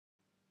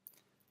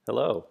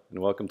Hello, and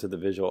welcome to the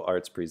visual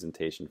arts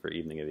presentation for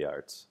Evening of the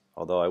Arts.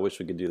 Although I wish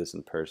we could do this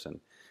in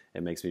person,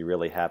 it makes me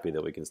really happy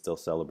that we can still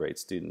celebrate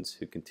students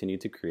who continue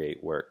to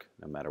create work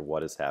no matter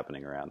what is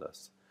happening around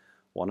us.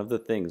 One of the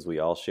things we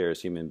all share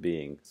as human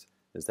beings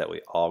is that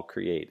we all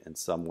create in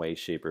some way,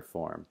 shape, or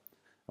form.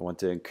 I want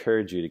to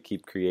encourage you to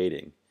keep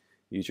creating.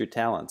 Use your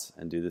talents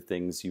and do the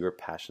things you are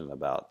passionate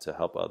about to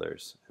help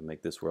others and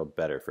make this world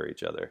better for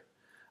each other.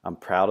 I'm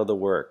proud of the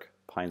work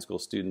Pine School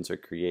students are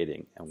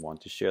creating and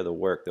want to share the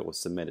work that was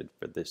submitted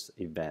for this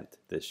event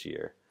this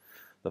year.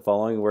 The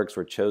following works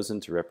were chosen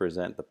to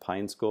represent the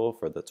Pine School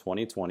for the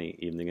 2020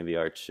 Evening of the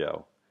Arts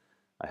show.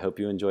 I hope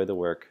you enjoy the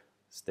work.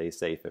 Stay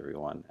safe,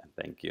 everyone, and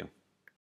thank you.